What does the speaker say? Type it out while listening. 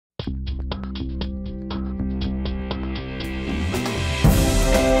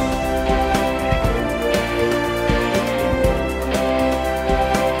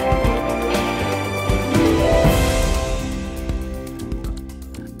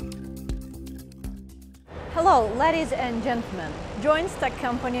Hello, ladies and gentlemen. Joint stock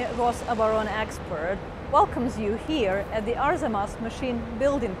company Rosoboronexport welcomes you here at the Arzamas machine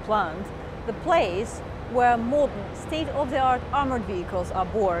building plant, the place where modern state-of-the-art armored vehicles are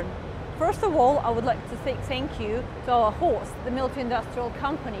born. First of all, I would like to say thank you to our host, the Military Industrial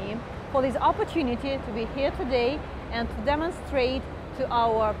Company, for this opportunity to be here today and to demonstrate to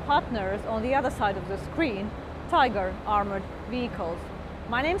our partners on the other side of the screen, TIGR Armoured vehicles.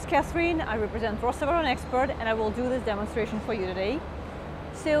 My name is Catherine, I represent Rosoboronexport and I will do this demonstration for you today.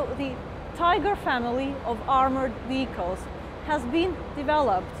 So the TIGR family of armored vehicles has been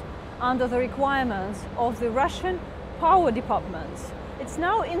developed under the requirements of the Russian power departments. It's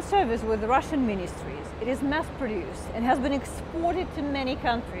now in service with the Russian ministries. It is mass produced and has been exported to many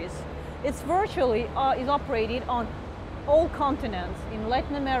countries. It's virtually is operated on all continents, in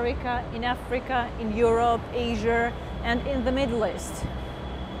Latin America, in Africa, in Europe, Asia and in the Middle East.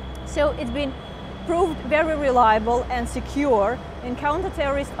 So it's been proved very reliable and secure in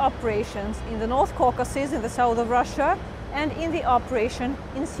counter-terrorist operations in the North Caucasus, in the south of Russia, and in the operation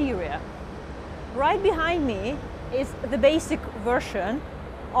in Syria. Right behind me is the basic version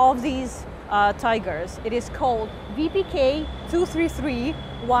of these TIGRs. It is called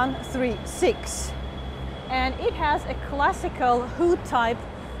VPK-233136. And it has a classical hood type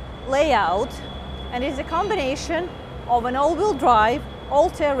layout and is a combination of an all-wheel drive,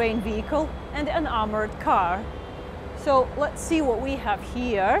 all-terrain vehicle and an armored car. So let's see what we have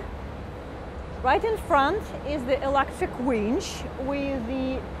here. Right in front is the electric winch with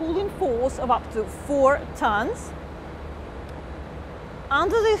the pulling force of up to 4 tons.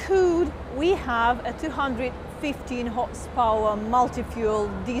 Under the hood we have a 215 horsepower multi-fuel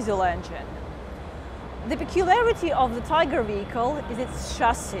diesel engine. The peculiarity of the TIGR vehicle is its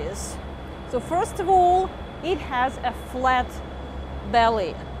chassis. So first of all, it has a flat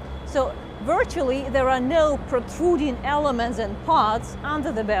belly. So virtually there are no protruding elements and parts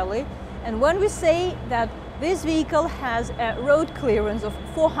under the belly. And when we say that this vehicle has a road clearance of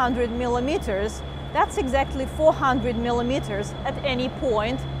 400 millimeters, that's exactly 400 millimeters at any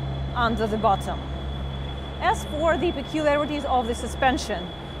point under the bottom. As for the peculiarities of the suspension,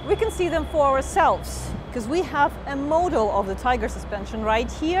 we can see them for ourselves because we have a model of the TIGR suspension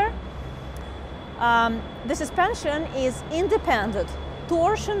right here. The suspension is independent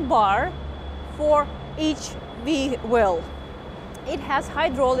torsion bar for each wheel. It has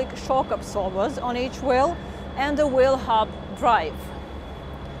hydraulic shock absorbers on each wheel and a wheel hub drive.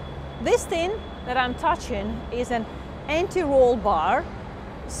 This thing that I'm touching is an anti-roll bar.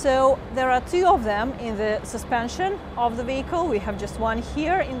 So there are 2 of them in the suspension of the vehicle. We have just one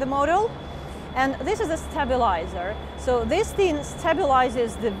here in the model. And this is a stabilizer. So this thing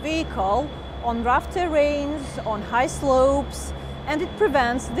stabilizes the vehicle on rough terrains, on high slopes, and it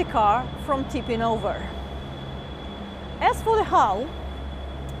prevents the car from tipping over. As for the hull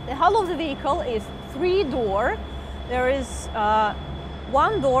of the vehicle is 3-door. There is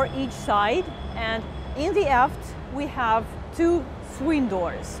 1 door each side, and in the aft we have 2 swing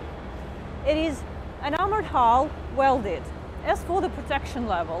doors. It is an armored hull welded. As for the protection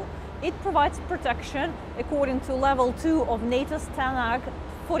level, it provides protection according to level 2 of NATO Standard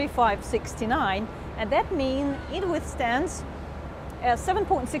 4569, and that means it withstands a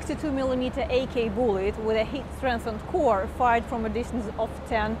 7.62 mm AK bullet with a heat-strengthened core fired from a distance of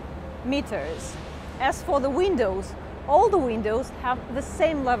 10 meters. As for the windows, all the windows have the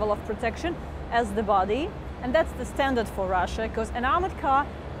same level of protection as the body, and that's the standard for Russia, because an armored car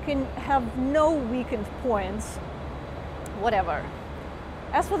can have no weakened points, whatever.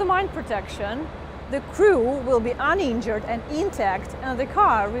 As for the mine protection, the crew will be uninjured and intact, and the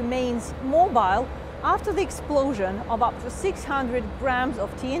car remains mobile after the explosion of up to 600 grams of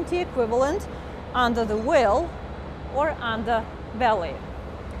TNT equivalent under the wheel or under belly.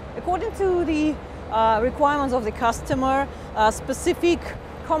 According to the requirements of the customer, specific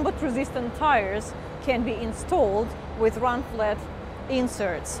combat-resistant tires can be installed with run-flat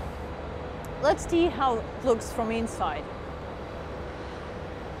inserts. Let's see how it looks from inside.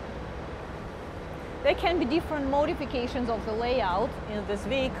 There can be different modifications of the layout in this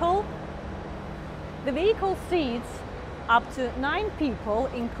vehicle. The vehicle seats up to 9 people,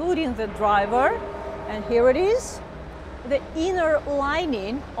 including the driver, and here it is. The inner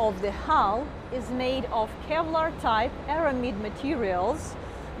lining of the hull is made of Kevlar-type aramid materials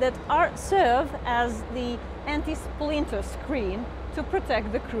that serve as the anti-splinter screen to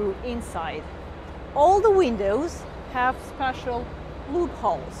protect the crew inside. All the windows have special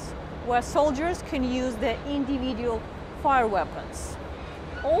loopholes where soldiers can use their individual fire weapons.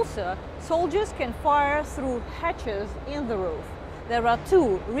 Also, soldiers can fire through hatches in the roof. there are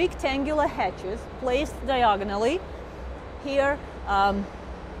two rectangular hatches placed diagonally here, and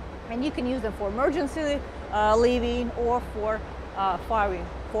you can use them for emergency leaving or for firing,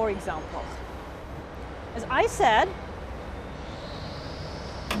 for example. As I said,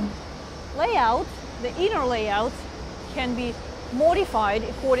 the inner layout can be modified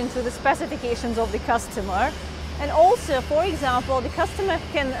according to the specifications of the customer. And also, for example, the customer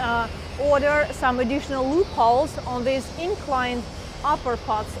can order some additional loopholes on these inclined upper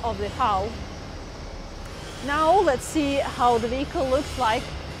parts of the hull. Now let's see how the vehicle looks like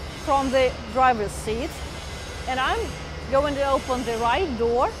from the driver's seat. And I'm going to open the right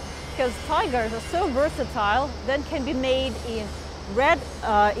door because Tigers are so versatile that can be made in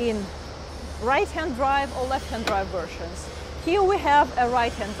right-hand drive or left-hand drive versions. Here we have a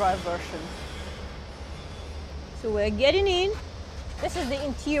right-hand drive version. So we're getting in. This is the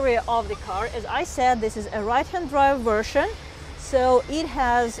interior of the car. As I said, this is a right-hand drive version. So it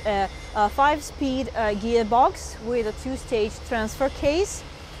has a 5-speed gearbox with a 2-stage transfer case.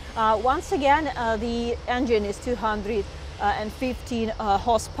 Once again, the engine is 215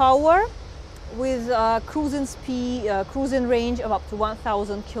 horsepower with cruising range of up to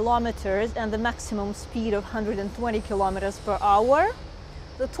 1,000 kilometers and the maximum speed of 120 kilometers per hour.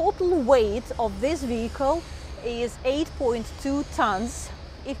 The total weight of this vehicle is 8.2 tons.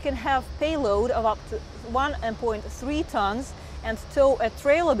 It can have payload of up to 1.3 tons and tow a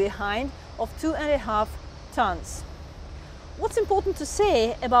trailer behind of 2.5 tons. What's important to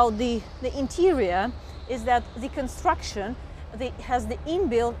say about the interior is that the construction has the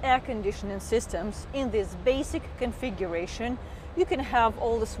inbuilt air conditioning systems in this basic configuration. You can have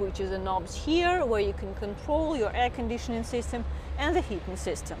all the switches and knobs here where you can control your air conditioning system and the heating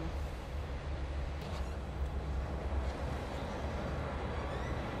system.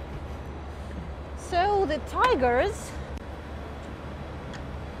 So the Tigers,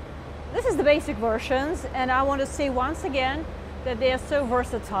 this is the basic versions, and I want to say once again that they are so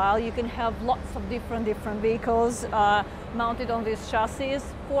versatile. You can have lots of different vehicles mounted on these chassis.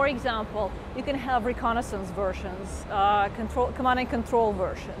 For example, you can have reconnaissance versions, command and control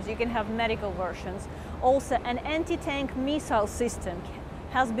versions. You can have medical versions. Also, an anti-tank missile system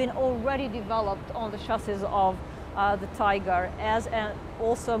has been already developed on the chassis of the Tiger, as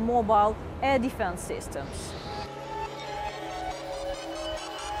also mobile air defense systems.